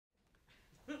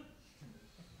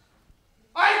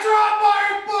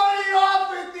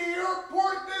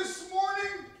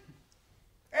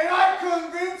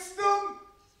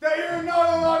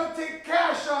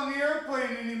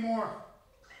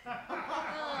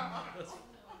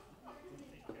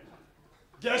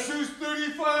Guess who's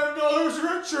 $35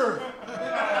 richer?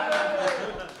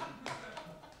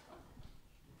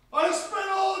 I spent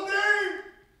all day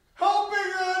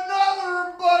helping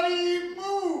another buddy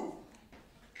move.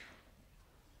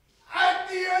 At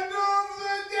the end of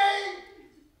the day,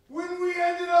 when we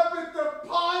ended up at the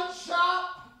pawn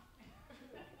shop,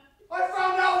 I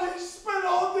found out we spent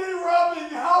all day robbing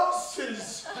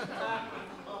houses.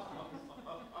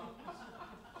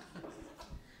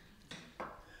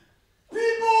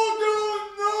 People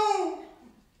don't know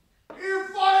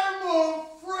if I'm a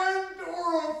friend or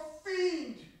a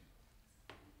fiend,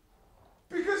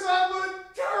 because I'm a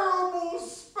terrible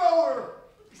speller.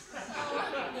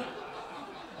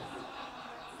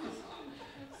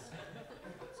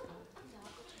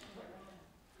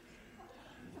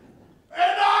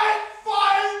 And I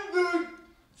find the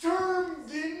term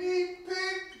guinea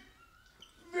pig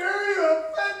very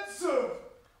offensive.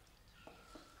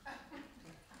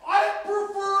 I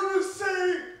prefer to say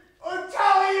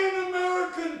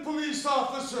Italian-American police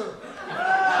officer.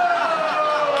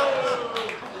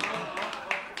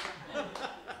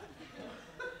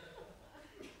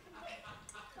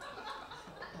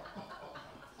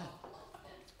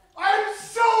 I'm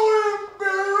so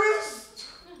embarrassed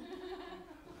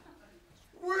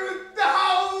with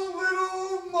how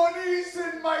little money's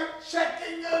in my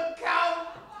checking account.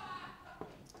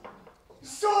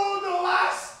 So the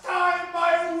last time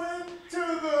I went to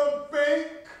the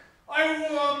bank, I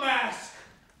wore a mask.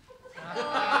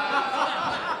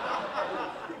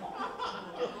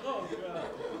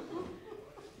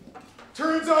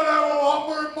 Turns out I have a lot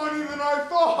more money than I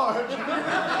thought.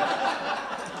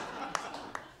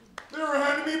 They were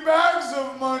handing me bags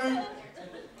of money.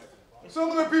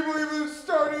 Some of the people even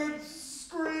started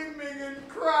screaming and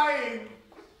crying.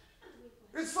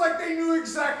 It's like they knew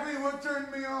exactly what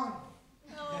turned me on.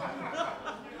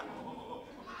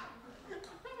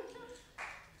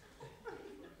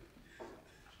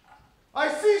 I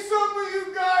see some of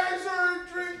you guys are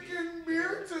drinking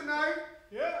beer tonight.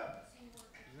 Yeah.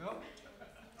 Yep.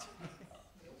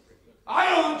 I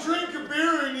don't drink a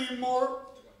beer anymore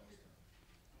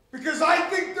because I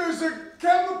think there's a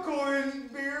chemical in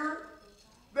beer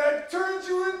that turns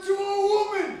you into a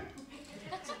woman.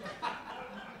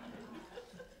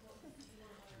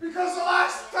 Because the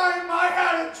last time I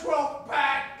had a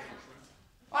 12-pack,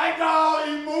 I got all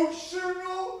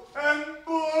emotional and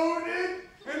bloated,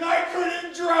 and I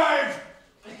couldn't drive.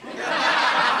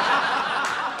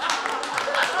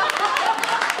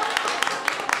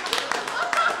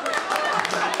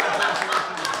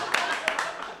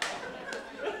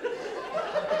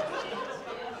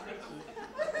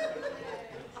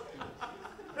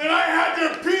 And I had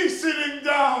to pee sitting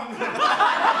down.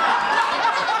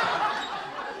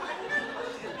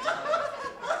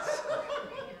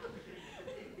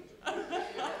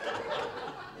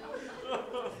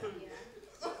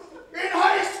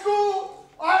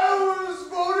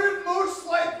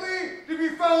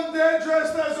 Found dead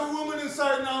dressed as a woman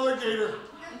inside an alligator.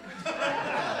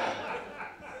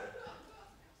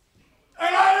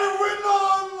 And I went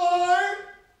online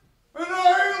and I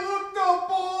looked up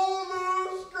all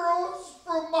those girls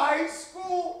from high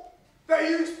school that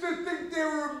used to think they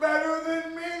were better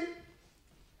than me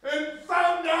and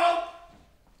found out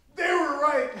they were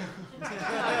right.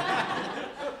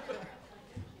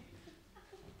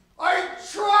 I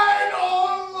tried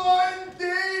online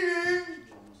dating.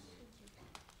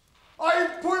 I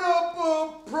put up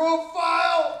a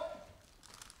profile,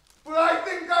 but I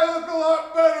think I look a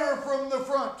lot better from the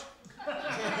front.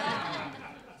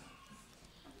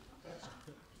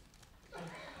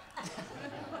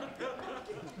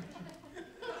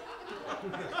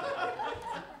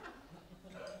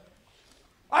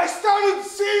 I started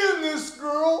seeing this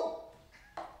girl.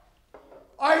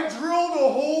 I drilled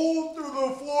a hole through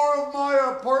the floor of my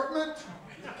apartment.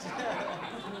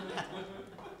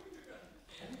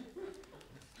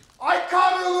 I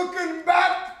caught her looking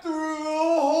back through the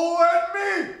little hole at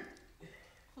me.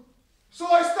 So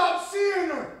I stopped seeing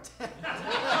her.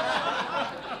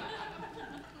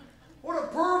 What a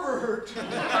pervert.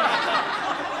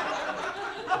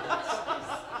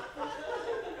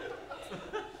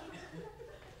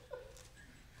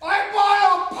 I bought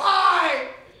a pie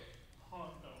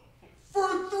for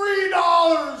 $3.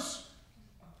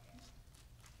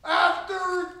 After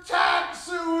tax,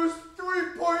 it was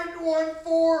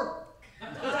 3.14.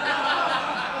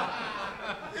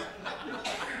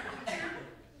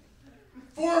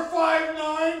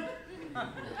 $4.59.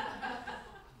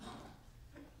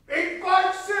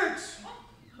 $8.56.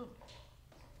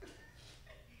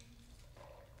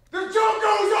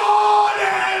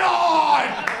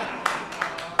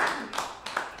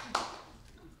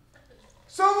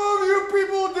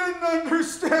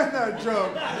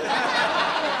 joke.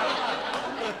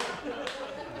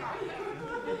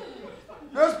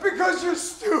 That's because you're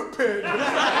stupid.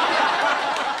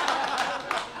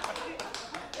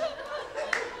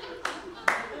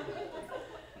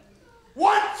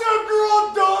 Once a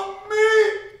girl dumped me,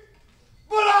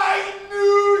 but I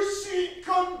knew she'd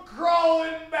come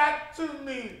crawling back to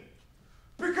me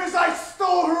because I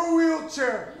stole her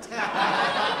wheelchair.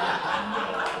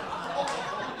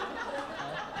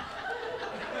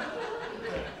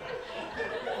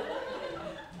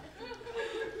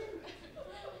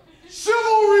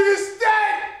 Chivalry is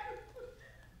dead!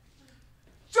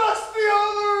 Just the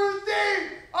other day,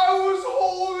 I was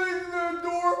holding the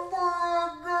door for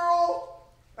a girl,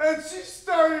 and she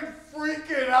started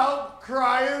freaking out,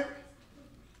 crying.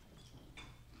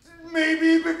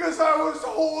 Maybe because I was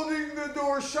holding the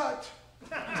door shut.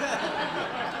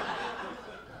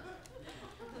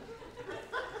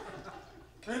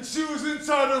 And she was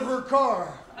inside of her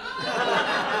car.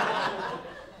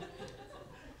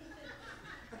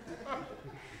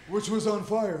 Which was on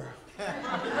fire.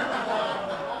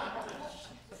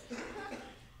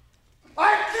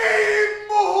 I came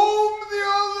home the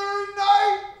other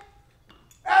night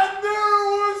and there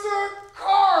was a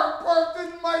car parked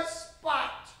in my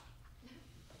spot.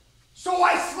 So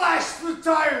I slashed the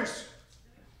tires.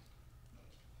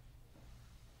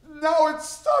 Now it's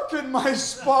stuck in my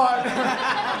spot.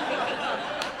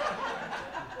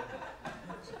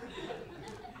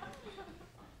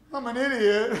 I'm an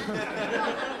idiot.